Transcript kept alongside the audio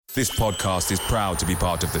This podcast is proud to be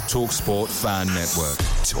part of the TalkSport Fan Network.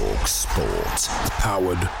 TalkSport.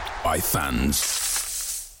 Powered by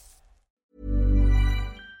fans.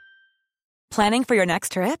 Planning for your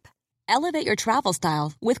next trip? Elevate your travel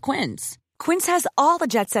style with Quince. Quince has all the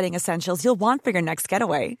jet-setting essentials you'll want for your next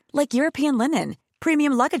getaway, like European linen,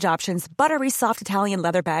 premium luggage options, buttery soft Italian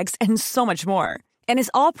leather bags, and so much more. And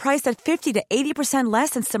is all priced at 50 to 80% less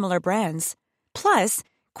than similar brands. Plus,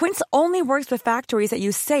 Quince only works with factories that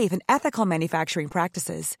use safe and ethical manufacturing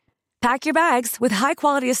practices. Pack your bags with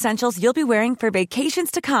high-quality essentials you'll be wearing for vacations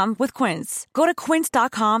to come with Quince. Go to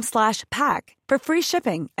quince.com/pack for free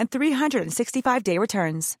shipping and 365-day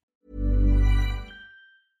returns.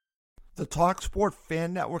 The TalkSport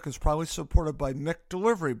Fan Network is proudly supported by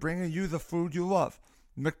McDelivery, bringing you the food you love.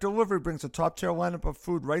 McDelivery brings a top-tier lineup of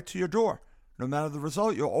food right to your door. No matter the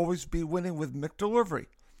result, you'll always be winning with McDelivery.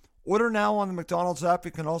 Order now on the McDonald's app.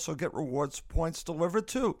 You can also get rewards points delivered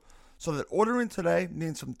too, so that ordering today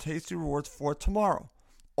means some tasty rewards for tomorrow.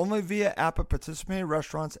 Only via app at participating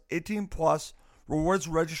restaurants. 18 plus. Rewards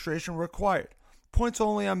registration required. Points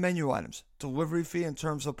only on menu items. Delivery fee and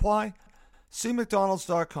terms apply. See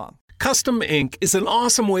McDonald's.com. Custom Ink is an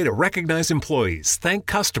awesome way to recognize employees, thank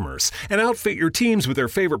customers, and outfit your teams with their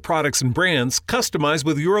favorite products and brands customized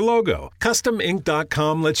with your logo.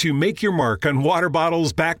 CustomInk.com lets you make your mark on water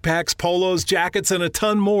bottles, backpacks, polos, jackets, and a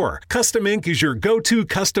ton more. Custom Ink is your go-to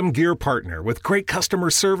custom gear partner with great customer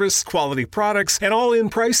service, quality products, and all-in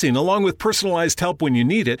pricing, along with personalized help when you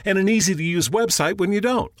need it and an easy-to-use website when you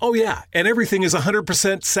don't. Oh yeah, and everything is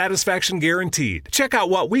 100% satisfaction guaranteed. Check out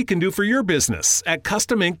what we can do for your business at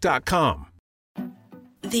CustomInk.com.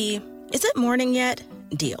 The "is it morning yet?"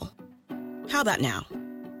 deal. How about now?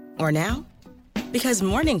 Or now? Because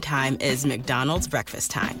morning time is McDonald's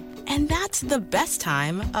breakfast time. And that's the best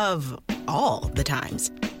time of all the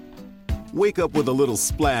times. Wake up with a little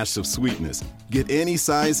splash of sweetness. Get any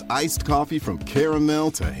size iced coffee from caramel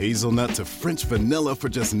to hazelnut to French vanilla for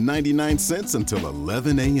just 99 cents until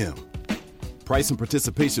 11 a.m. Price and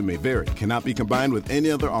participation may vary. Cannot be combined with any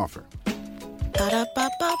other offer.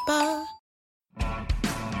 Ba-da-ba-ba-ba.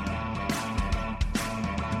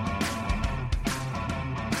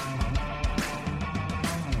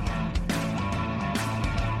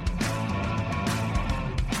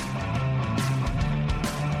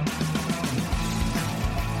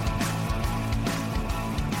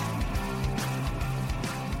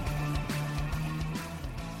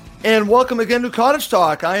 And welcome again to Cottage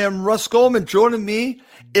Talk. I am Russ Goldman. Joining me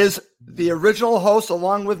is the original host,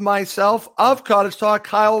 along with myself, of Cottage Talk,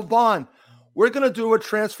 Kyle Bond. We're going to do a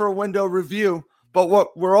transfer window review, but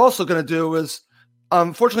what we're also going to do is,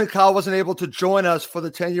 unfortunately, Kyle wasn't able to join us for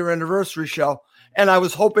the 10-year anniversary show, and I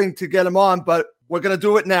was hoping to get him on, but we're going to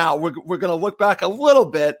do it now. We're going to look back a little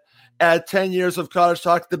bit at 10 years of Cottage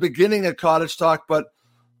Talk, the beginning of Cottage Talk, but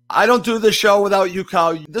I don't do this show without you,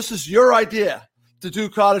 Kyle. This is your idea to do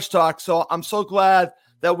Cottage Talk, so I'm so glad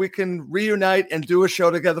that we can reunite and do a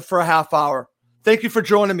show together for a half hour. Thank you for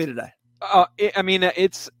joining me today.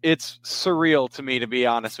 It's surreal to me, to be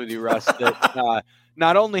honest with you, Russ, that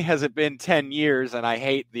not only has it been 10 years, and I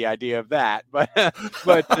hate the idea of that, but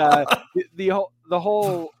the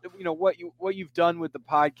whole, what you've done with the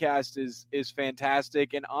podcast is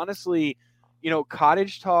fantastic. And honestly,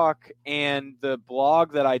 Cottage Talk and the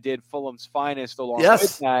blog that I did, Fulham's Finest, along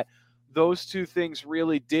with that, those two things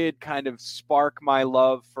really did kind of spark my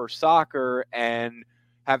love for soccer and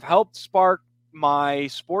have helped spark my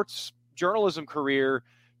sports journalism career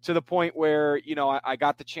to the point where, I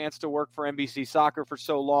got the chance to work for NBC Soccer for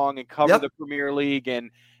so long and cover the Premier League,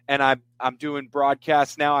 and I'm doing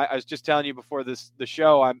broadcasts now. I was just telling you before the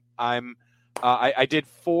show, I did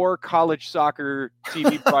 4 college soccer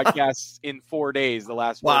TV broadcasts in 4 days, the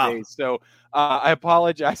last 4 days. So I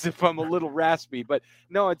apologize if I'm a little raspy, but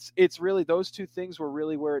no, it's really, those two things were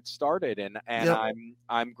really where it started. And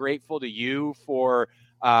I'm grateful to you for,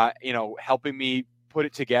 helping me put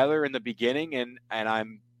it together in the beginning. And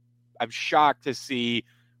I'm shocked to see,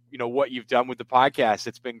 what you've done with the podcast.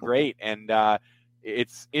 It's been great. And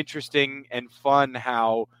it's interesting and fun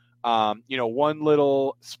how, one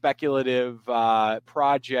little speculative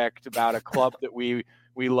project about a club that we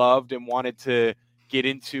loved and wanted to get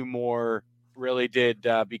into more really did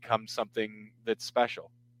become something that's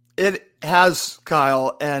special. It has,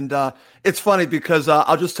 Kyle, and it's funny because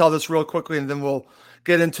I'll just tell this real quickly and then we'll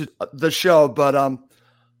get into the show. But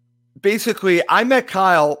basically, I met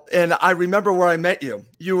Kyle, and I remember where I met you.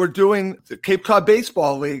 You were doing the Cape Cod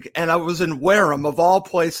Baseball League, and I was in Wareham, of all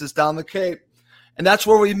places, down the Cape. And that's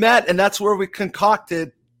where we met, and that's where we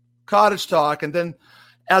concocted Cottage Talk. And then,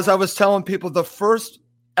 as I was telling people, the first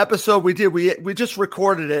episode we did, we just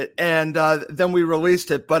recorded it and then we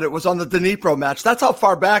released it, but it was on the Dnipro match. That's how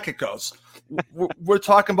far back it goes. We're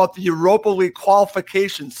talking about the Europa League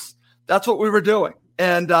qualifications. That's what we were doing.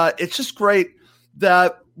 And it's just great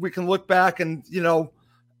that we can look back and,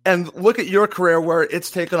 and look at your career where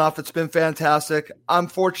it's taken off. It's been fantastic. I'm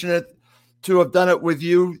fortunate to have done it with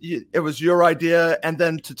you. It was your idea. And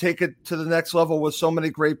then to take it to the next level with so many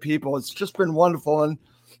great people. It's just been wonderful. And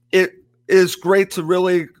it is great to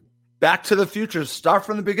really back to the future, start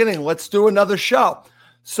from the beginning. Let's do another show.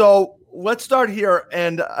 So let's start here.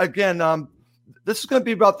 And again, this is going to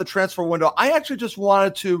be about the transfer window. I actually just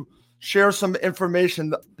wanted to share some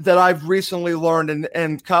information that I've recently learned.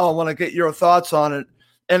 And Kyle, I want to get your thoughts on it.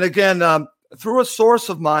 And again, through a source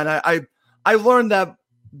of mine, I learned that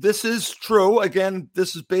this is true. Again,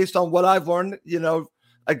 this is based on what I've learned.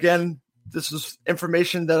 Again, this is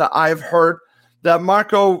information that I've heard, that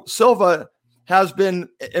Marco Silva has been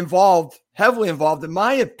heavily involved. In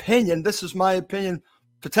my opinion, this is my opinion,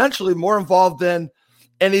 potentially more involved than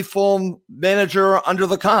any Fulham manager under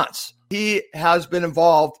the Cons. He has been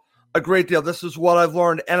involved a great deal. This is what I've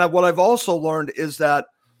learned. And what I've also learned is that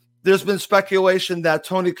there's been speculation that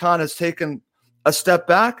Tony Khan has taken a step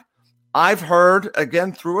back. I've heard,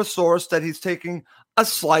 again, through a source, that he's taking a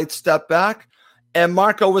slight step back, and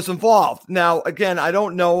Marco was involved. Now, again, I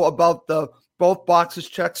don't know about the both boxes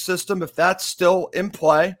checked system, if that's still in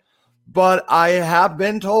play, but I have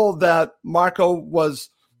been told that Marco was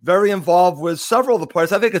very involved with several of the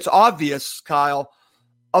players. I think it's obvious, Kyle,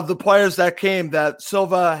 of the players that came, that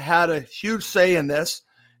Silva had a huge say in this.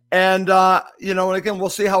 And, and again, we'll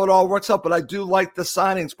see how it all works out, but I do like the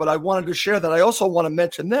signings. But I wanted to share that. I also want to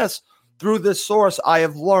mention this. Through this source, I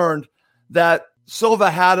have learned that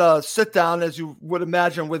Silva had a sit down, as you would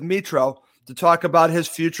imagine, with Mitro to talk about his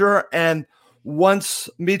future. And once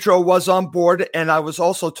Mitro was on board, and I was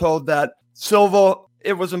also told that Silva,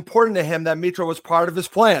 it was important to him that Mitro was part of his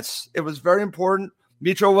plans. It was very important.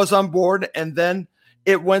 Mitro was on board, and then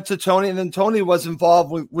it went to Tony, and then Tony was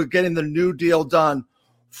involved with getting the new deal done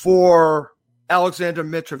for Alexander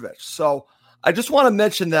Mitrovic. So I just want to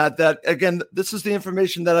mention that again, this is the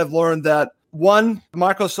information that I've learned, that one,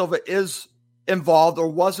 Marco Silva is involved or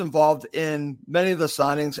was involved in many of the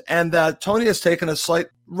signings, and that Tony has taken a slight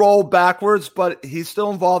roll backwards, but he's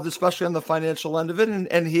still involved, especially on the financial end of it.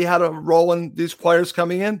 And he had a role in these players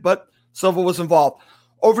coming in, but Silva was involved.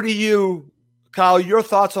 Over to you, Kyle, your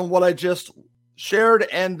thoughts on what I just shared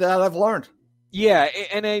and that I've learned. Yeah.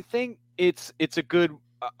 And I think it's a good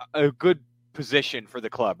position for the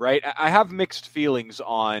club, right? I have mixed feelings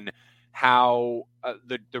on how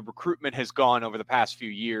the recruitment has gone over the past few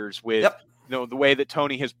years with the way that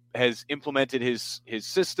Tony has implemented his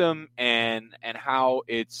system and how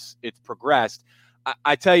it's progressed.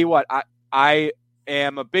 I tell you what, I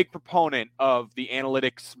am a big proponent of the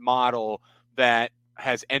analytics model that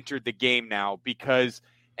has entered the game now, because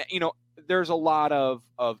there's a lot of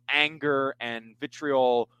anger and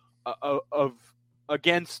vitriol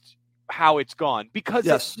against how it's gone, because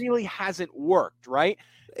it really hasn't worked, right?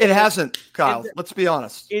 It hasn't, Kyle. Let's be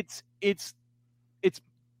honest.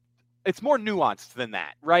 It's more nuanced than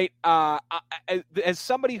that, right? As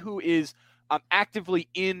somebody who is actively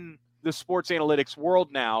in the sports analytics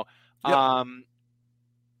world now,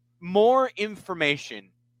 more information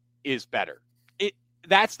is better.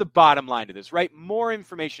 That's the bottom line to this, right? More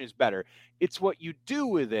information is better. It's what you do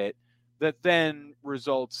with it that then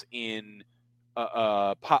results in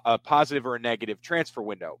a positive or a negative transfer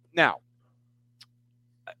window. Now,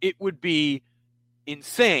 it would be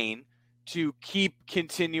insane to keep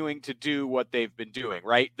continuing to do what they've been doing,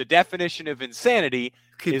 right? The definition of insanity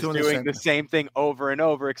is doing the same thing over and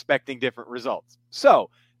over, expecting different results. So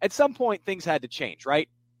at some point, things had to change, right?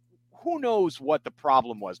 Who knows what the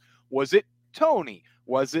problem was? Was it Tony?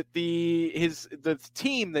 Was it the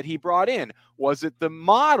team that he brought in? Was it the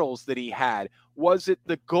models that he had? Was it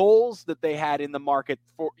the goals that they had in the market?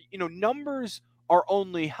 For numbers are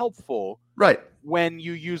only helpful when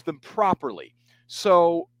you use them properly.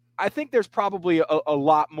 So I think there's probably a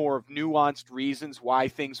lot more of nuanced reasons why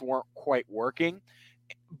things weren't quite working.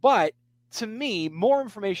 But to me, more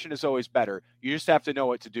information is always better. You just have to know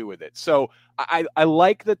what to do with it. So I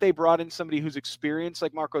like that they brought in somebody who's experienced,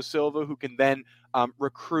 like Marco Silva, who can then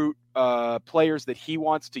recruit players that he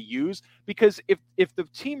wants to use. Because if the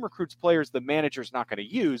team recruits players the manager's not going to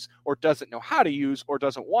use, or doesn't know how to use, or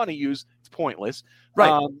doesn't want to use, it's pointless.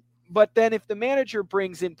 Right. But then if the manager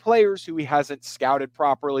brings in players who he hasn't scouted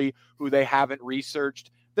properly, who they haven't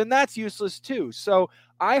researched, then that's useless too. So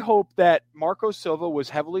I hope that Marco Silva was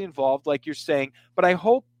heavily involved, like you're saying, but I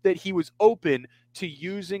hope that he was open to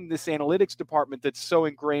using this analytics department that's so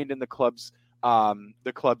ingrained in the club's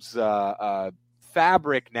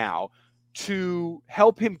fabric now to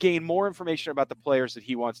help him gain more information about the players that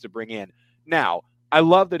he wants to bring in. Now, I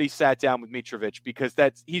love that he sat down with Mitrovic because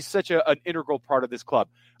he's such an integral part of this club.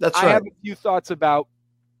 That's right. I have a few thoughts about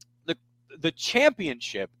the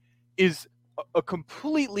championship is a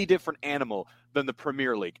completely different animal than the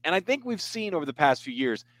Premier League. And I think we've seen over the past few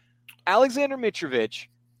years, Alexander Mitrovic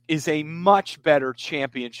is a much better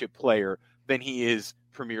championship player than he is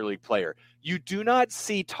Premier League player. You do not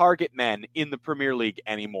see target men in the Premier League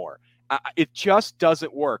anymore. It just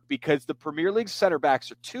doesn't work because the Premier League center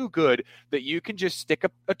backs are too good that you can just stick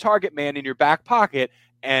a target man in your back pocket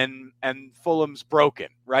and Fulham's broken,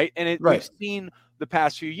 right? And we've seen the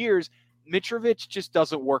past few years, Mitrovic just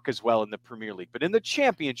doesn't work as well in the Premier League. But in the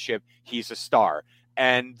Championship, he's a star.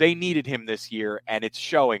 And they needed him this year, and it's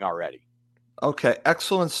showing already. Okay,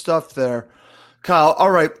 excellent stuff there, Kyle.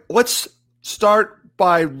 All right, let's start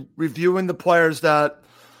by reviewing the players that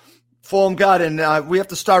Fulham got, and we have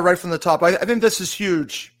to start right from the top. I think this is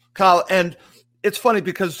huge, Kyle, and it's funny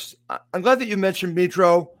because I'm glad that you mentioned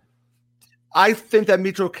Mitro. I think that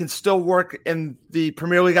Mitro can still work in the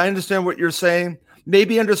Premier League. I understand what you're saying.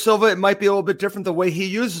 Maybe under Silva, it might be a little bit different the way he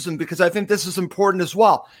uses them because I think this is important as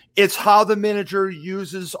well. It's how the manager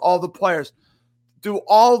uses all the players. Do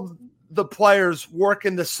all the players work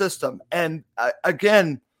in the system? And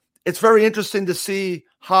again, it's very interesting to see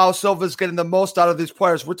how Silva's getting the most out of these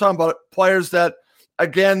players. We're talking about players that,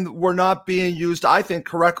 again, were not being used, I think,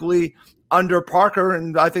 correctly under Parker,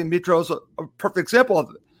 and I think Mitro's a perfect example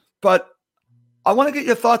of it. But I want to get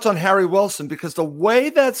your thoughts on Harry Wilson because the way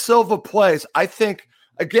that Silva plays, I think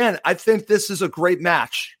this is a great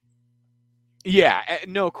match. Yeah,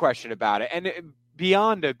 no question about it. And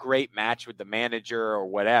beyond a great match with the manager or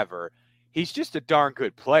whatever, he's just a darn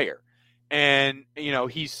good player. And,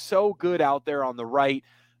 he's so good out there on the right.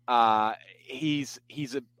 He's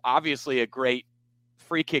obviously a great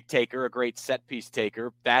free kick taker, a great set piece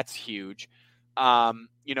taker. That's huge.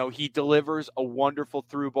 He delivers a wonderful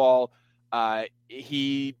through ball.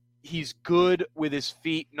 He's good with his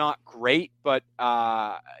feet, not great, but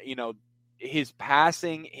his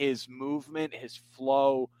passing, his movement, his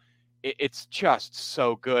flow, it's just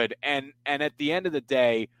so good. And at the end of the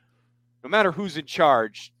day, no matter who's in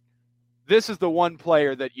charge, this is the one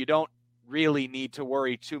player that you don't really need to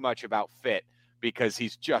worry too much about fit because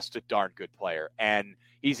he's just a darn good player. And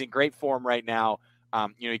he's in great form right now.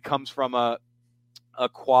 He comes from a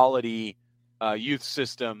quality youth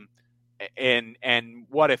system, and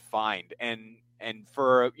what a find. And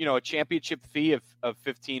for a championship fee of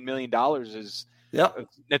 $15 million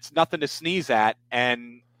it's nothing to sneeze at.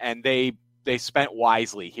 And they spent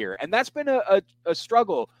wisely here. And that's been a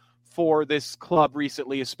struggle for this club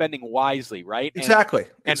recently, is spending wisely, right? Exactly.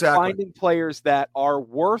 And finding players that are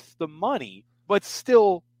worth the money, but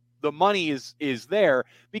still the money is there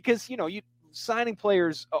because, you signing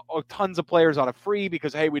players, tons of players on a free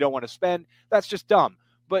because, hey, we don't want to spend. That's just dumb.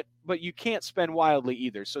 But you can't spend wildly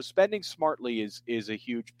either. So spending smartly is a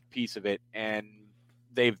huge piece of it. And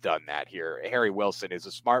they've done that here. Harry Wilson is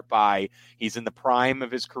a smart buy. He's in the prime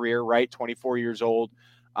of his career, right? 24 years old.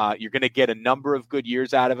 You're going to get a number of good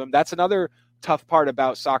years out of him. That's another tough part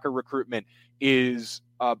about soccer recruitment is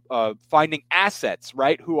finding assets,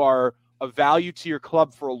 right, who are of value to your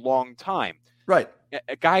club for a long time. Right.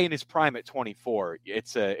 A guy in his prime at 24,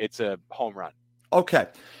 it's a home run. Okay.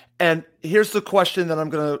 And here's the question that I'm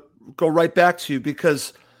going to go right back to you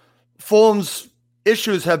because Fulham's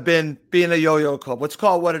issues have been being a yo-yo club. Let's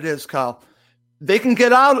call it what it is, Kyle. They can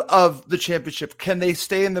get out of the championship. Can they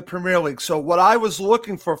stay in the Premier League? So what I was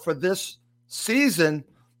looking for this season,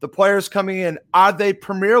 the players coming in, are they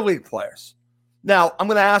Premier League players? Now, I'm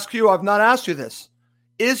going to ask you, I've not asked you this.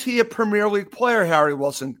 Is he a Premier League player, Harry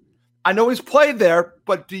Wilson? I know he's played there,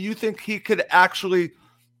 but do you think he could actually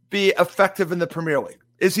be effective in the Premier League?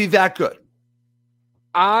 Is he that good?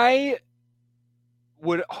 I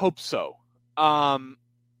would hope so.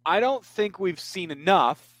 I don't think we've seen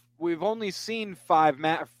enough. We've only seen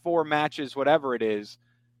 4 matches, whatever it is.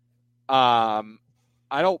 I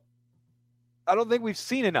don't think we've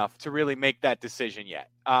seen enough to really make that decision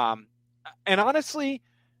yet. And honestly,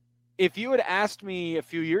 if you had asked me a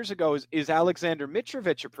few years ago, is Alexander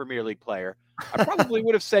Mitrovic a Premier League player? I probably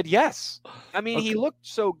would have said yes. I mean, He looked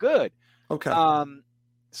so good. Okay.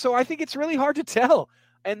 So I think it's really hard to tell.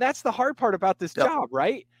 And that's the hard part about this job,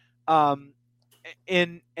 right? And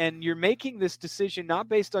you're making this decision not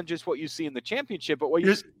based on just what you see in the championship, but what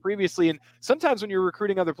you see previously. And sometimes when you're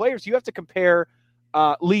recruiting other players, you have to compare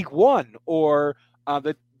League One or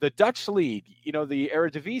the the Dutch league, the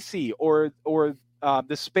Eredivisie, or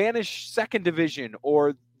the Spanish second division,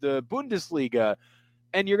 or the Bundesliga,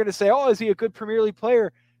 and you're going to say, oh, is he a good Premier League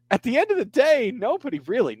player? At the end of the day, nobody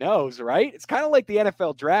really knows, right? It's kind of like the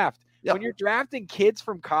NFL draft. Yep. When you're drafting kids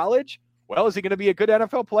from college, well, is he going to be a good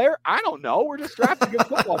NFL player? I don't know. We're just drafting good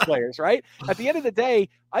football players, right? At the end of the day,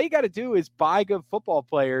 all you got to do is buy good football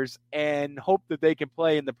players and hope that they can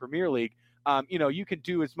play in the Premier League. You can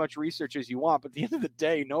do as much research as you want, but at the end of the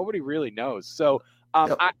day, nobody really knows. So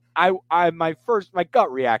my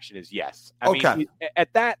gut reaction is yes. I mean,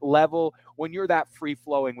 at that level, when you're that free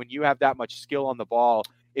flowing, when you have that much skill on the ball,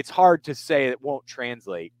 it's hard to say it won't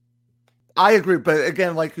translate. I agree. But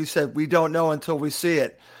again, like you said, we don't know until we see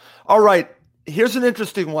it. All right, here's an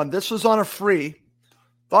interesting one. This was on a free.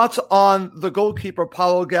 Thoughts on the goalkeeper,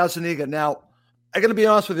 Paulo Gazzaniga. Now, I got to be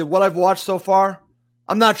honest with you. What I've watched so far,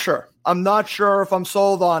 I'm not sure. I'm not sure if I'm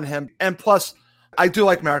sold on him. And plus, I do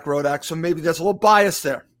like Marek Rodak, so maybe there's a little bias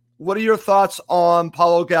there. What are your thoughts on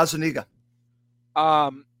Paulo Gazzaniga?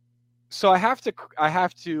 So I have to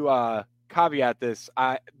caveat this.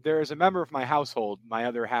 There is a member of my household, my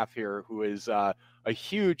other half here, who is a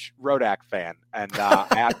huge Rodak fan, and I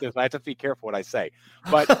have to be careful what I say,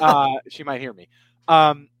 but she might hear me.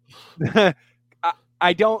 I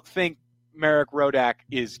don't think Marek Rodak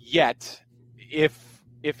is yet, if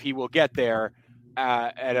he will get there,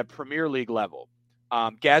 at a Premier League level.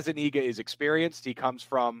 Gazzaniga is experienced. He comes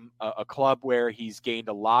from a club where he's gained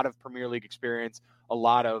a lot of Premier League experience, a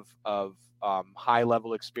lot of high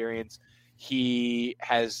level experience. He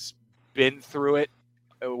has been through it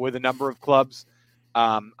with a number of clubs.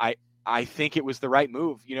 I think it was the right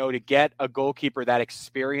move, to get a goalkeeper that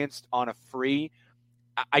experienced on a free.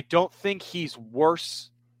 I don't think he's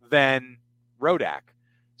worse than Rodak.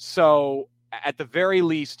 So at the very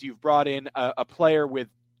least, you've brought in a player with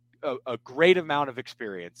a great amount of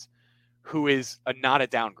experience who is not a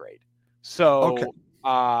downgrade. So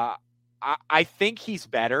I think he's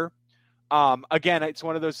better. Again, it's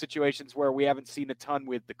one of those situations where we haven't seen a ton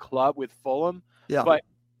with the club, with Fulham, but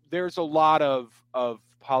there's a lot of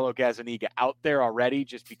Paulo Gazzaniga out there already,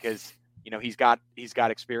 just because he's got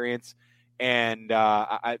experience, and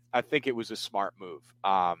I think it was a smart move.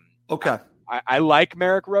 I like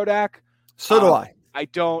Marek Rodak. So do I. I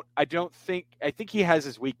think he has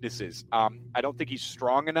his weaknesses. I don't think he's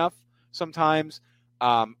strong enough sometimes.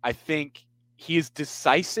 I think he is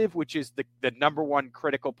decisive, which is the number one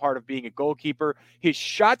critical part of being a goalkeeper. His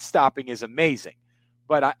shot stopping is amazing,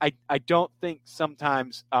 but I don't think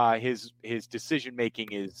sometimes his decision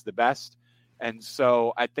making is the best. And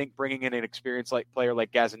so I think bringing in an experienced player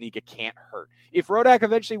like Gazzaniga can't hurt. If Rodak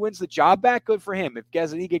eventually wins the job back, good for him. If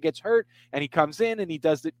Gazzaniga gets hurt and he comes in and he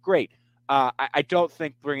does it, great. I don't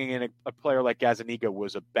think bringing in a player like Gazzaniga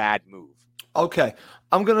was a bad move. Okay,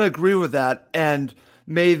 I'm going to agree with that, and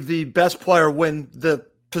may the best player win the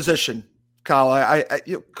position, Kyle.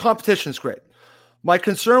 Competition is great. My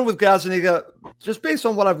concern with Gazzaniga, just based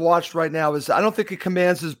on what I've watched right now, is I don't think he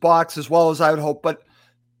commands his box as well as I would hope. But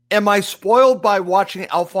am I spoiled by watching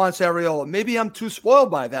Alphonse Areola? Maybe I'm too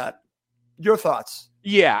spoiled by that. Your thoughts?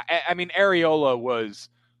 Yeah, I mean, Areola was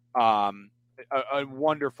a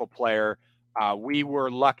wonderful player. We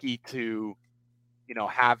were lucky to,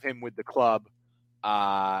 have him with the club.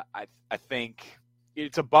 I think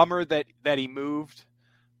it's a bummer that he moved.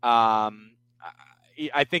 I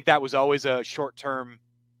think that was always a short-term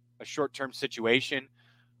situation.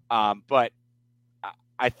 But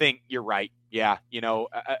I think you're right. Yeah.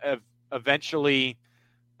 Eventually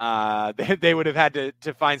they would have had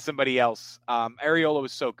to find somebody else. Areola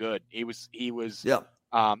was so good. He was, he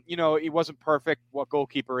wasn't perfect, what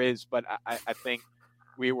goalkeeper is, but I think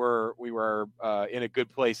we were in a good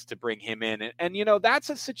place to bring him in. And that's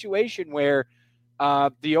a situation where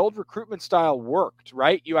the old recruitment style worked,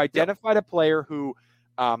 right? You identified a player who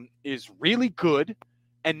is really good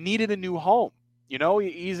and needed a new home.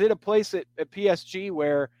 He's in a place at PSG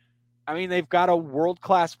where, they've got a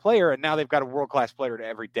world-class player, and now they've got a world-class player to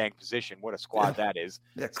every dang position. What a squad that is.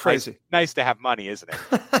 Yeah, crazy. Nice to have money, isn't it?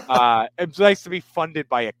 It's nice to be funded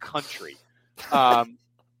by a country.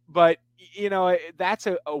 But, that's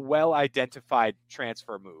a well-identified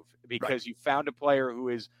transfer move, because you found a player who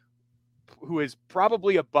is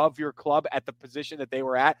probably above your club at the position that they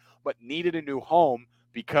were at, but needed a new home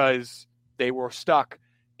because they were stuck.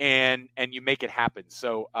 And you make it happen.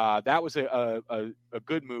 So that was a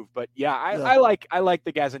good move. But I like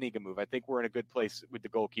the Gazzaniga move. I think we're in a good place with the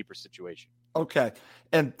goalkeeper situation. Okay.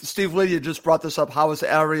 And Steve Lydia just brought this up. How is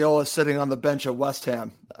Areola sitting on the bench at West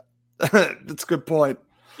Ham? That's a good point.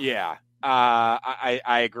 Yeah.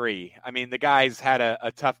 I agree. I mean, the guy's had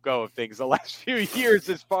a tough go of things the last few years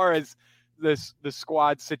as far as the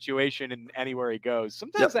squad situation and anywhere he goes.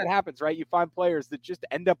 Sometimes that happens, right? You find players that just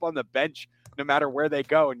end up on the bench no matter where they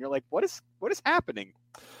go, and you're like, what is happening?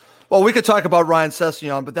 Well, we could talk about Ryan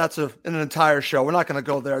Sessegnon, but that's an entire show. We're not going to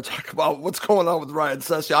go there and talk about what's going on with Ryan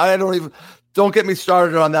Sessegnon. Don't get me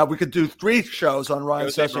started on that. We could do 3 shows on Ryan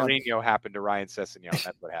Sessegnon. Mourinho happened to Ryan Sessegnon.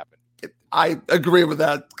 That's what happened. I agree with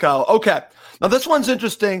that, Kyle. Okay. Now, this one's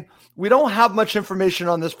interesting. We don't have much information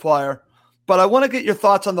on this player, but I want to get your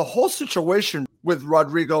thoughts on the whole situation with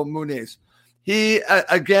Rodrigo Muniz. He,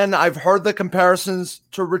 again, I've heard the comparisons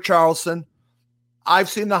to Richarlison. I've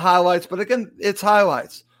seen the highlights, but again, it's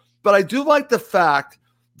highlights. But I do like the fact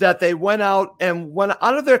that they went out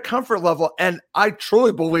of their comfort level, and I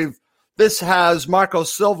truly believe this has Marco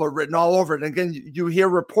Silva written all over it. And again, you hear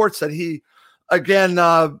reports that he, again,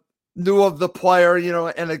 knew of the player,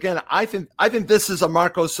 and again, I think this is a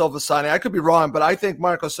Marco Silva signing. I could be wrong, but I think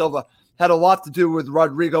Marco Silva had a lot to do with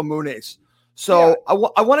Rodrigo Muniz. So yeah.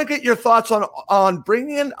 I want to get your thoughts on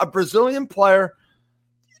bringing in a Brazilian player.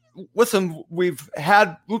 Listen, we've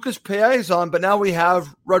had Lucas Paes on, but now we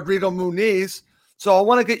have Rodrigo Muniz. So I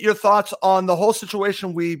want to get your thoughts on the whole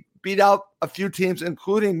situation. We beat out a few teams,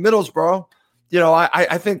 including Middlesbrough.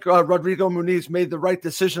 I think Rodrigo Muniz made the right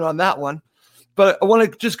decision on that one. But I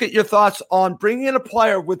want to just get your thoughts on bringing in a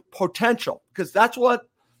player with potential, because that's what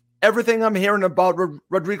everything I'm hearing about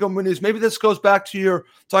Rodrigo Muniz. Maybe this goes back to your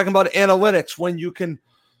talking about analytics, when you can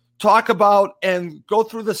talk about and go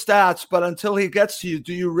through the stats, but until he gets to you,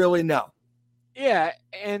 do you really know? Yeah,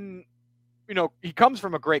 and he comes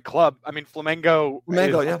from a great club. I mean, Flamengo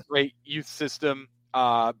is a great youth system.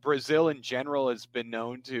 Brazil in general has been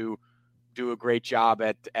known to do a great job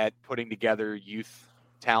at putting together youth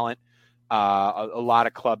talent. A lot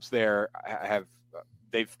of clubs there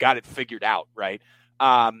they've got it figured out, right?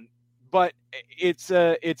 But it's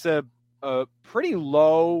a pretty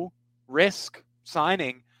low risk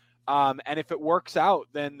signing. And if it works out,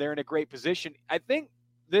 then they're in a great position. I think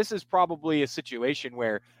this is probably a situation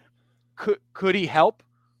where could he help?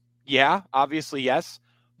 Yeah, obviously, yes.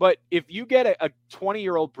 But if you get a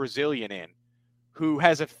 20-year-old Brazilian in who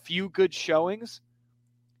has a few good showings,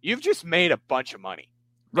 you've just made a bunch of money.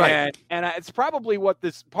 Right. And it's probably what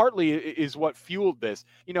this partly is what fueled this.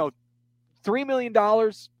 $3 million,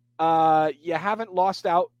 you haven't lost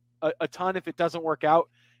out a ton if it doesn't work out.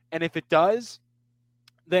 And if it does,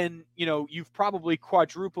 then, you've probably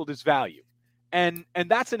quadrupled his value. And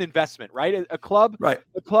that's an investment, right? A club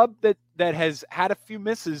that has had a few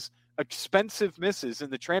expensive misses in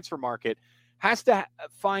the transfer market, has to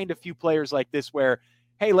find a few players like this where,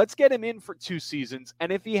 hey, let's get him in for 2 seasons.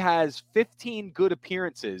 And if he has 15 good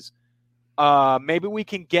appearances, maybe we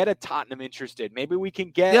can get a Tottenham interested. Maybe we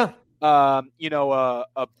can get, a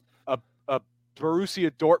Borussia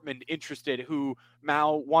Dortmund interested who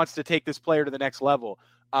now wants to take this player to the next level.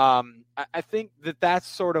 I think that's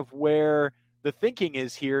sort of where the thinking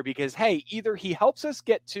is here, because, hey, either he helps us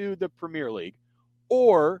get to the Premier League,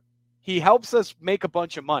 or he helps us make a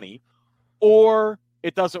bunch of money, or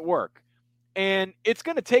it doesn't work. And it's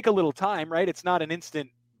going to take a little time, right? It's not an instant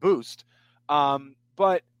boost.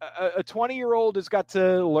 But a 20-year-old has got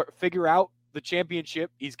to figure out the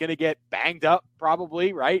championship. He's going to get banged up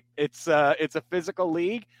probably, right? It's a physical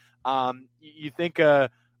league. You think a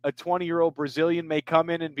 20-year-old Brazilian may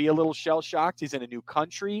come in and be a little shell-shocked. He's in a new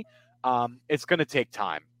country. It's going to take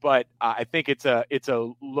time, but I think it's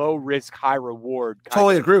a low risk, high reward.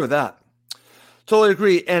 Totally agree with that. Totally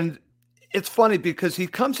agree. And it's funny because he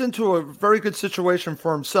comes into a very good situation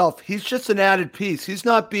for himself. He's just an added piece. He's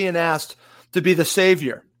not being asked to be the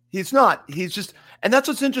savior. He's not. He's just, and that's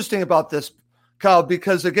what's interesting about this, Kyle,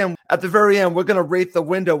 because again, at the very end, we're going to rate the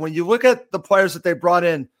window. When you look at the players that they brought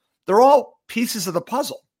in, they're all pieces of the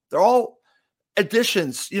puzzle. They're all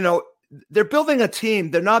additions. They're building a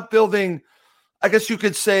team. They're not building, I guess you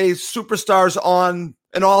could say, superstars on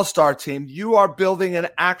an all-star team. You are building an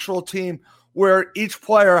actual team where each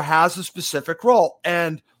player has a specific role.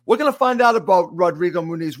 And we're going to find out about Rodrigo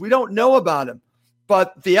Muniz. We don't know about him,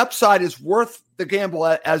 but the upside is worth the gamble,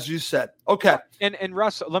 as you said. Okay. And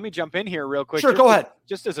Russ, let me jump in here real quick. Sure, go ahead.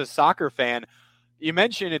 Just as a soccer fan, you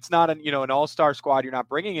mentioned it's not an all-star squad. You're not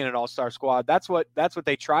bringing in an all-star squad. That's what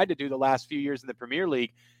they tried to do the last few years in the Premier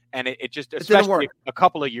League. And it just, especially a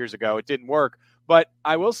couple of years ago, it didn't work. But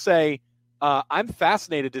I will say, I'm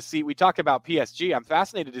fascinated to see, we talked about PSG. I'm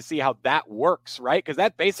fascinated to see how that works, right? Because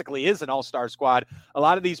that basically is an all-star squad. A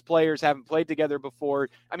lot of these players haven't played together before.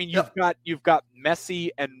 I mean, you've got Messi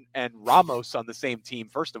and Ramos on the same team,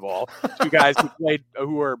 first of all. Two guys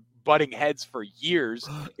who are butting heads for years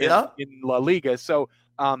in La Liga. So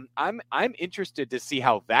I'm interested to see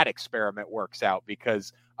how that experiment works out,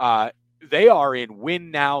 because they are in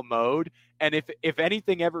win now mode. And if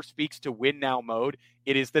anything ever speaks to win now mode,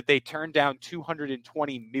 it is that they turned down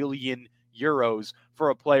 220 million euros for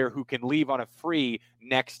a player who can leave on a free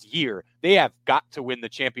next year. They have got to win the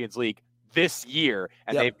Champions League this year,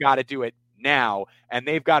 and they've got to do it now. And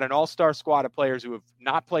they've got an all-star squad of players who have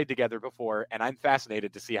not played together before, and I'm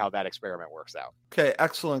fascinated to see how that experiment works out. Okay,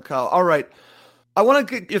 excellent, Kyle. All right. I want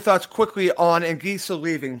to get your thoughts quickly on Anguissa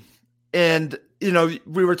leaving. And,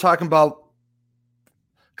 we were talking about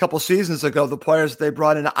a couple seasons ago, the players they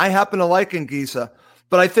brought in. I happen to like Anguissa,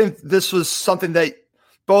 but I think this was something that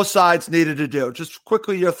both sides needed to do. Just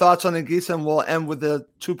quickly, your thoughts on Anguissa, and we'll end with the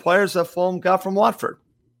two players that Fulham got from Watford.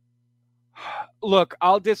 Look,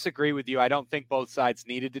 I'll disagree with you. I don't think both sides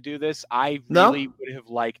needed to do this. I really would have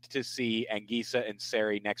liked to see Anguissa and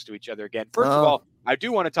Seri next to each other again. First of all, I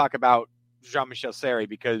do want to talk about Jean-Michel Seri,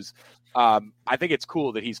 because I think it's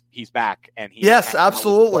cool that he's back, and yes,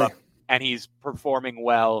 absolutely, and he's performing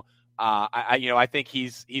well. I think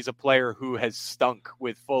he's a player who has stunk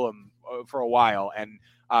with Fulham for a while, and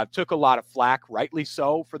took a lot of flack, rightly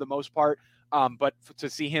so for the most part. But to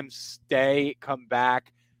see him come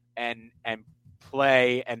back and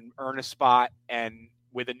play and earn a spot, and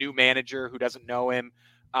with a new manager who doesn't know him,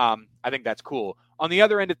 I think that's cool. On the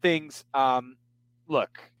other end of things,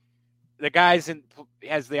 look, the guy's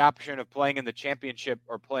has the option of playing in the Championship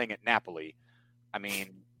or playing at Napoli. I mean,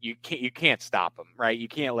 you can't stop him, right? You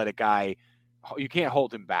can't let you can't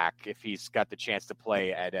hold him back if he's got the chance to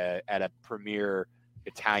play at a premier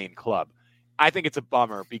Italian club. I think it's a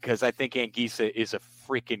bummer, because I think Anguissa is a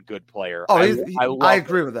freaking good player. I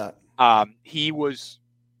agree with that. He was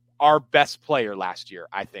our best player last year,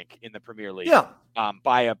 I think, in the Premier League. Yeah.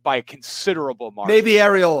 By a considerable margin. Maybe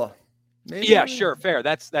Areola. Yeah, sure, fair.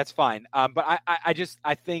 That's fine. But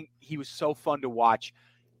I think he was so fun to watch.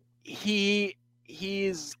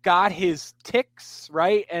 He's got his ticks,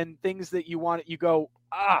 right? And things that you go,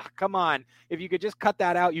 come on. If you could just cut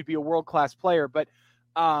that out, you'd be a world-class player. But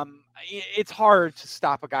it's hard to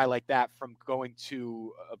stop a guy like that from going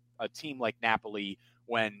to a team like Napoli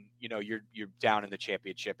when you're down in the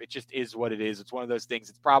Championship. It just is what it is. It's one of those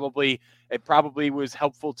things. It probably was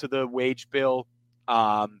helpful to the wage bill.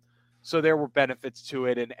 So there were benefits to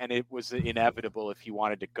it, and it was inevitable if he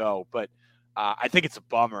wanted to go. But I think it's a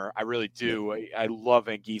bummer. I really do. I love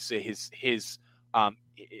Anguissa. His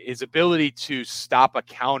ability to stop a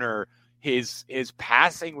counter, his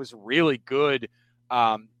passing was really good.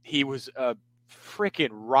 He was a freaking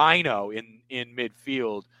rhino in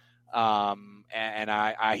midfield,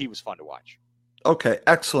 and he was fun to watch. Okay,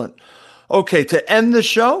 excellent. Okay, to end the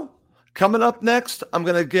show, coming up next, I'm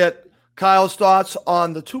going to get Kyle's thoughts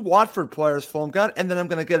on the two Watford players Fulham got, and then I'm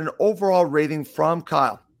going to get an overall rating from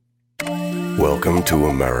Kyle. Welcome to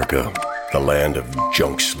America, the land of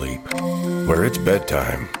junk sleep, where it's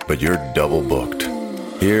bedtime, but you're double booked.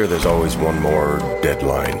 Here, there's always one more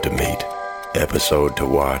deadline to meet, episode to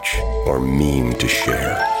watch, or meme to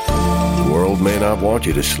share. The world may not want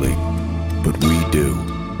you to sleep, but we do.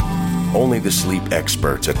 Only the sleep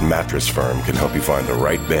experts at Mattress Firm can help you find the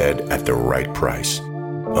right bed at the right price.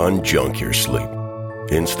 Unjunk your sleep.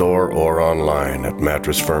 In-store or online at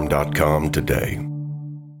mattressfirm.com today.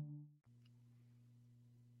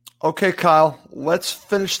 Okay, Kyle, let's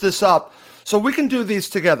finish this up. So we can do these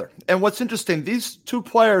together. And what's interesting, these two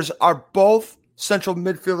players are both central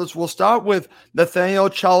midfielders. We'll start with Nathaniel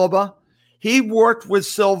Chalobah. He worked with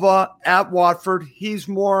Silva at Watford. He's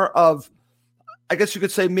more of, I guess you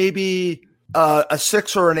could say, maybe a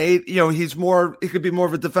 6 or an 8. He could be more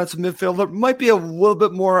of a defensive midfielder. Might be a little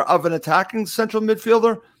bit more of an attacking central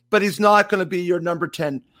midfielder, but he's not going to be your number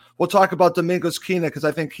 10. We'll talk about Domingos Quina, because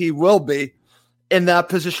I think he will be in that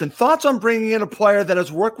position. Thoughts on bringing in a player that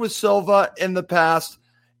has worked with Silva in the past?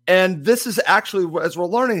 And this is actually, as we're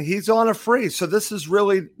learning, he's on a free. So this is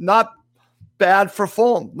really not bad for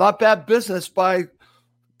Fulham, not bad business by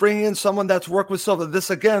bringing in someone that's worked with Silva. This,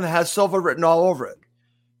 again, has Silva written all over it.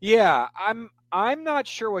 Yeah, I'm not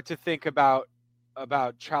sure what to think about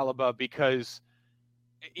Chalobah, because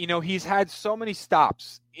he's had so many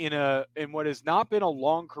stops in what has not been a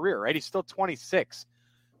long career, right? He's still 26.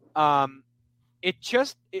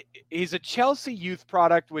 He's a Chelsea youth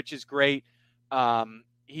product, which is great.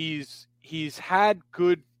 He's had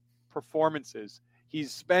good performances.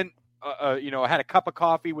 He's spent had a cup of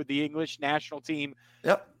coffee with the English national team.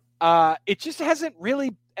 Yep. It just hasn't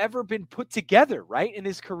really ever been put together, right? In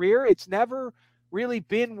his career, it's never really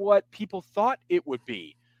been what people thought it would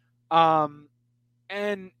be. And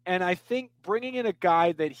And I think bringing in a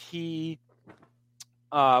guy that he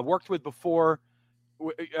worked with before,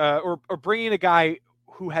 or bringing in a guy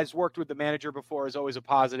who has worked with the manager before is always a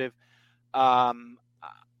positive.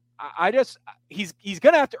 He's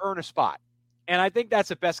going to have to earn a spot. And I think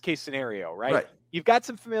that's a best case scenario, right? You've got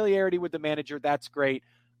some familiarity with the manager. That's great.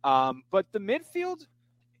 But the midfield,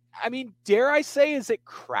 I mean, dare I say, is it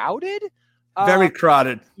crowded? Very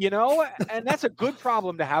crowded. And that's a good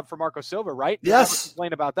problem to have for Marco Silva, right? Yes.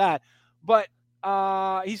 Complain about that. But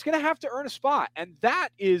he's going to have to earn a spot. And that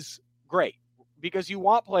is great because you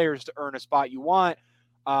want players to earn a spot. You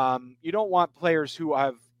don't want players who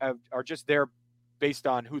are just there based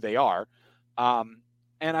on who they are.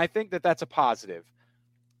 And I think that that's a positive.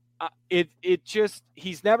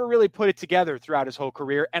 He's never really put it together throughout his whole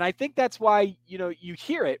career. And I think that's why, you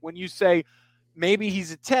hear it when you say, maybe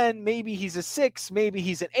he's a 10, maybe he's a 6, maybe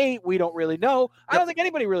he's an 8. We don't really know. I don't think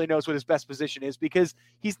anybody really knows what his best position is because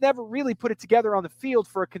he's never really put it together on the field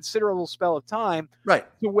for a considerable spell of time. Right.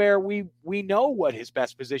 To where we know what his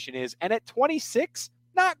best position is. And at 26,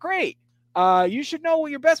 not great. You should know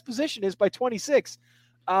what your best position is by 26.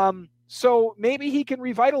 So maybe he can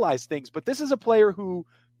revitalize things, but this is a player who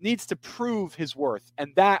needs to prove his worth,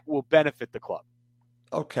 and that will benefit the club.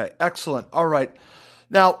 Okay, excellent. All right.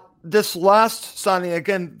 Now, this last signing,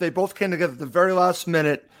 again, they both came together at the very last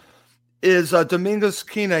minute, is Domingos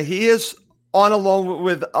Quina. He is on a loan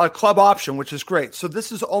with a club option, which is great. So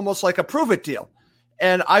this is almost like a prove-it deal.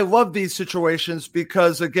 And I love these situations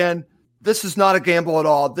because, again, this is not a gamble at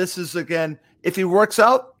all. This is, again, if he works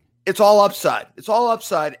out, it's all upside. It's all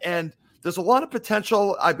upside. And there's a lot of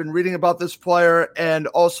potential. I've been reading about this player and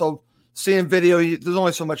also seeing video. There's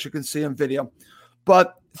only so much you can see in video.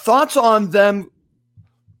 But thoughts on them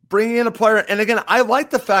bringing in a player. And again, I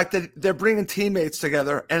like the fact that they're bringing teammates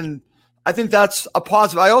together. And I think that's a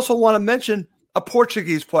positive. I also want to mention a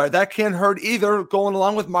Portuguese player. That can't hurt either, going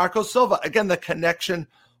along with Marco Silva. Again, the connection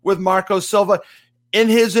with Marco Silva. In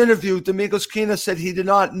his interview, Domingos Quina said he did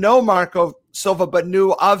not know Marco Silva, but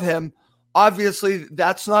knew of him. Obviously,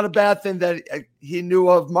 that's not a bad thing that he knew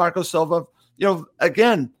of Marco Silva.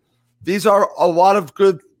 Again, these are a lot of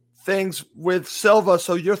good things with Silva.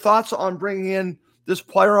 So your thoughts on bringing in this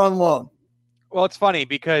player on loan? Well, it's funny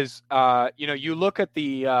because, you look at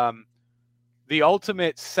the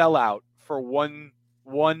ultimate sellout for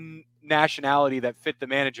one nationality that fit the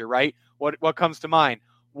manager, right? What comes to mind?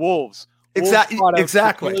 Wolves. Exactly.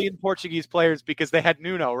 A million Portuguese players because they had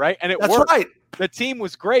Nuno, right? And That's worked. Right. The team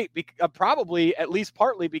was great, probably at least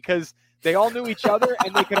partly because they all knew each other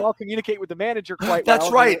and they could all communicate with the manager quite well. That's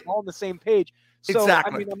right. They were all on the same page. So,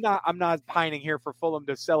 exactly. I mean, I'm not pining here for Fulham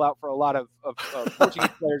to sell out for a lot of Portuguese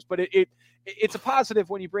players, but it's a positive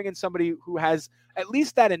when you bring in somebody who has at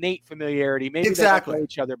least that innate familiarity. Maybe exactly. they don't know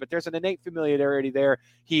each other, but there's an innate familiarity there.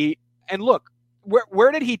 And look,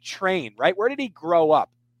 where did he train, right? Where did he grow up?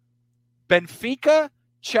 Benfica,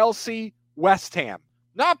 Chelsea, West Ham.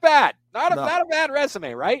 Not bad. Not a bad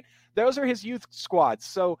resume, right? Those are his youth squads.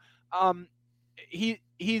 So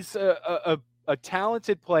he's a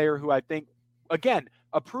talented player who I think, again,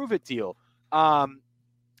 a prove-it deal. I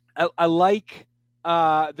like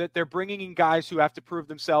that they're bringing in guys who have to prove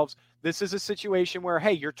themselves. This is a situation where,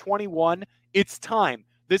 hey, you're 21. It's time.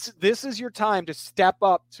 This is your time to step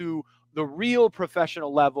up to the real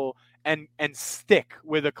professional level and stick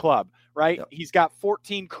with a club, right? Yep. He's got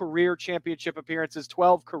 14 career championship appearances,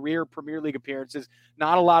 12 career Premier League appearances,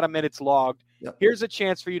 not a lot of minutes logged. Yep. Here's a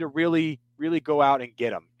chance for you to really, really go out and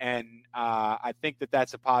get him. And I think that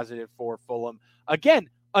that's a positive for Fulham. Again,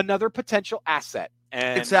 another potential asset.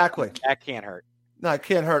 And exactly. That can't hurt. No, it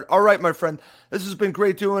can't hurt. All right, my friend. This has been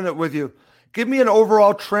great doing it with you. Give me an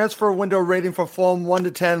overall transfer window rating for Fulham, 1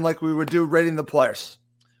 to 10, like we would do rating the players.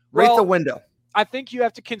 Rate the window. I think you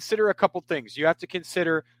have to consider a couple things. You have to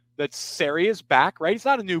consider that Sarri is back, right? He's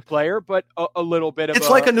not a new player, but a little bit of it's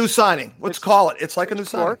like a new signing. Let's call it. It's like a new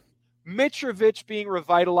signing. Mitrovic being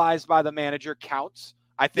revitalized by the manager counts.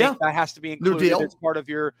 I think that has to be included as part of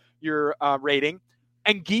your rating.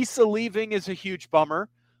 And Gisa leaving is a huge bummer.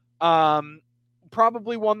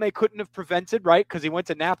 Probably one they couldn't have prevented, right? Because he went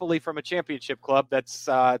to Napoli from a championship club. That's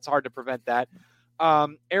it's hard to prevent that.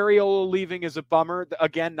 Areola leaving is a bummer.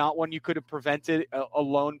 Again, not one you could have prevented. A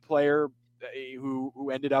lone player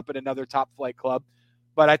who ended up at another top flight club,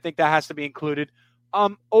 but I think that has to be included.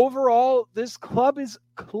 Overall, this club is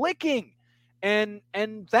clicking, and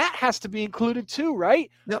that has to be included too,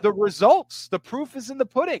 right? Yep. The results, the proof is in the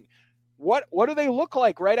pudding. What do they look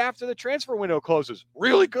like right after the transfer window closes?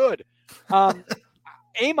 Really good. A-.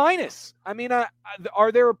 I mean,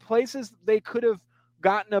 are there places they could have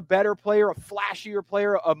gotten a better player, a flashier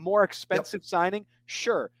player, a more expensive signing?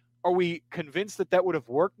 Sure. Are we convinced that that would have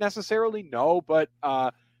worked necessarily? No, but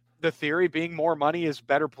the theory being more money is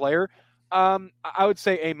better player. I would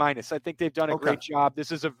say A-. I think they've done a great job.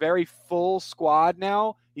 This is a very full squad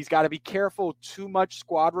now. He's got to be careful. Too much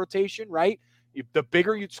squad rotation, right? The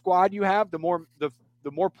bigger squad you have, the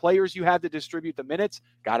more players you have to distribute the minutes.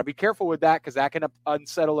 Got to be careful with that because that can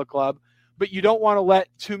unsettle a club. But you don't want to let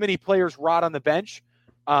too many players rot on the bench.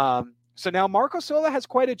 So now Marco Silva has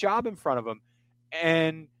quite a job in front of him.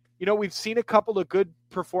 And, we've seen a couple of good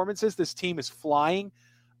performances. This team is flying.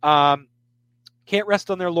 Can't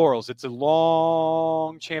rest on their laurels. It's a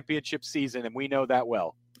long championship season, and we know that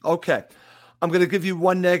well. Okay. I'm going to give you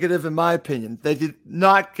one negative in my opinion. They did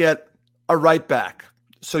not get a right back.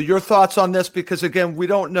 So your thoughts on this, because again, we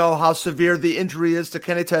don't know how severe the injury is to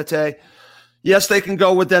Kenny Tete. Yes, they can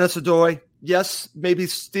go with Dennis Odoi. Yes, maybe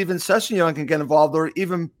Steven Sessegnon can get involved, or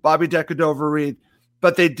even Bobby Decordova-Reid.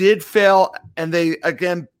 But they did fail, and they,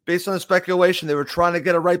 again, based on the speculation, they were trying to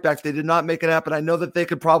get a right back. They did not make it happen. I know that they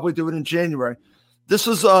could probably do it in January. This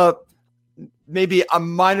is maybe a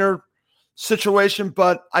minor situation,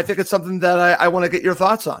 but I think it's something that I want to get your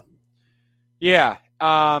thoughts on. Yeah.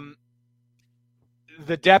 The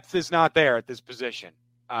depth is not there at this position.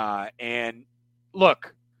 And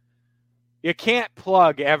look, you can't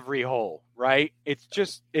plug every hole, right?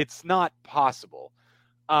 It's not possible.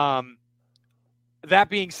 That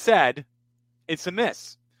being said, it's a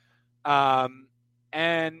miss.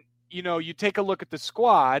 And, you take a look at the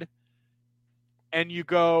squad and you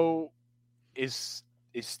go, is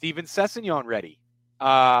Steven Sessegnon ready?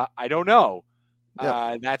 I don't know.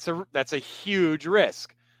 Yeah. That's a huge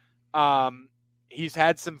risk. He's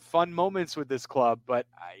had some fun moments with this club, but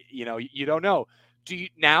you don't know.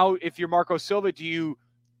 If you're Marco Silva, do you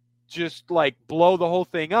just blow the whole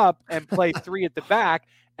thing up and play three at the back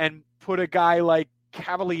and put a guy like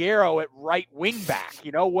Cavaliero at right wing back?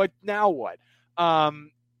 What?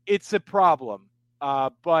 It's a problem.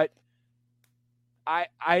 But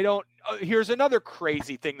I don't. Here's another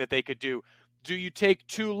crazy thing that they could do. Do you take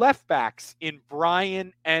two left backs in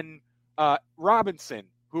Bryan and Robinson,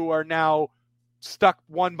 who are now stuck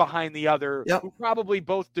one behind the other, who probably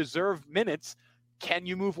both deserve minutes? Can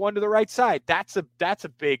you move one to the right side? That's a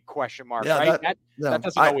big question mark, right? That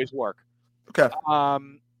doesn't always work. Okay.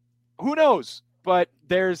 Who knows? But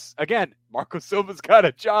there's, again, Marco Silva's got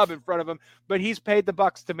a job in front of him, but he's paid the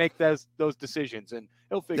bucks to make those decisions, and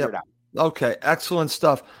he'll figure it out. Okay, excellent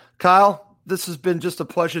stuff. Kyle, this has been just a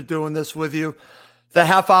pleasure doing this with you. The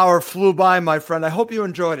half hour flew by, my friend. I hope you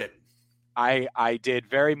enjoyed it. I did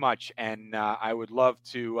very much, and I would love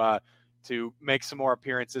to make some more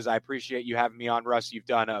appearances. I appreciate you having me on, Russ. You've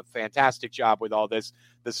done a fantastic job with all this,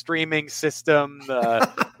 the streaming system,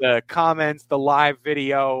 the comments, the live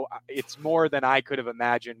video. It's more than I could have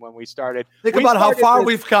imagined when we started. Think about how far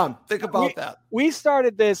we've come. Think about that. We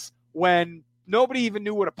started this when nobody even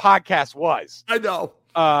knew what a podcast was. I know.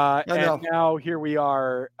 And now here we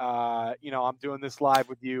are. I'm doing this live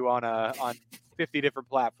with you on 50 different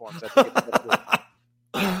platforms. I think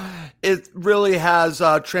it really has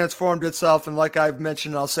transformed itself. And like I've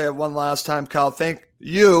mentioned, I'll say it one last time, Kyle, thank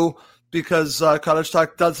you, because Cottage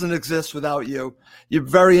Talk doesn't exist without you. You're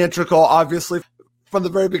very integral, obviously. From the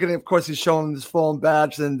very beginning, of course, he's showing his Fulham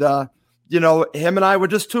badge. And, him and I were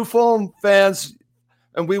just two Fulham fans,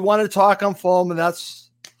 and we wanted to talk on Fulham, and that's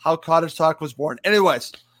how Cottage Talk was born.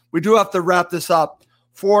 Anyways, we do have to wrap this up.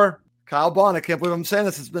 For Kyle Bond, I can't believe I'm saying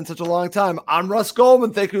this. It's been such a long time. I'm Russ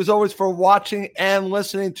Goldman. Thank you as always for watching and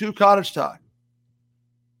listening to Cottage Talk.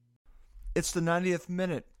 It's the 90th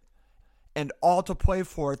minute and all to play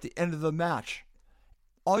for at the end of the match.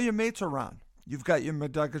 All your mates are around. You've got your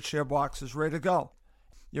McNugget share boxes ready to go.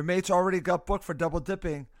 Your mates already got booked for double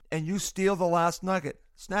dipping, and you steal the last nugget,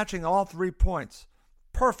 snatching all 3 points.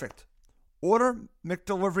 Perfect. Order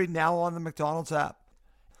McDelivery now on the McDonald's app.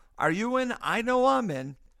 Are you in? I know I'm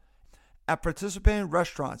in. At participating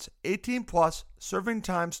restaurants, 18 plus, serving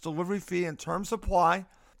times, delivery fee, and terms apply.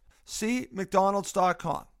 See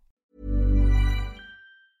McDonald's.com.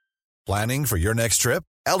 Planning for your next trip?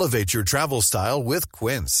 Elevate your travel style with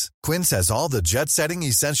Quince. Quince has all the jet-setting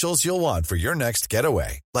essentials you'll want for your next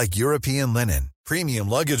getaway, like European linen, premium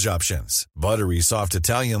luggage options, buttery soft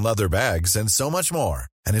Italian leather bags, and so much more.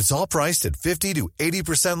 And it's all priced at 50 to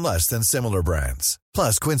 80% less than similar brands.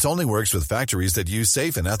 Plus, Quince only works with factories that use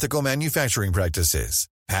safe and ethical manufacturing practices.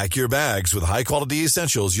 Pack your bags with high-quality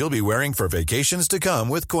essentials you'll be wearing for vacations to come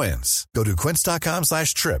with Quince. Go to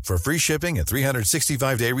quince.com/trip for free shipping and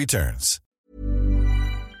 365-day returns.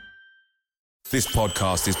 This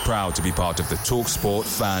podcast is proud to be part of the TalkSport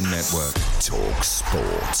Fan Network.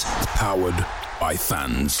 TalkSport. Powered by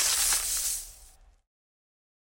fans.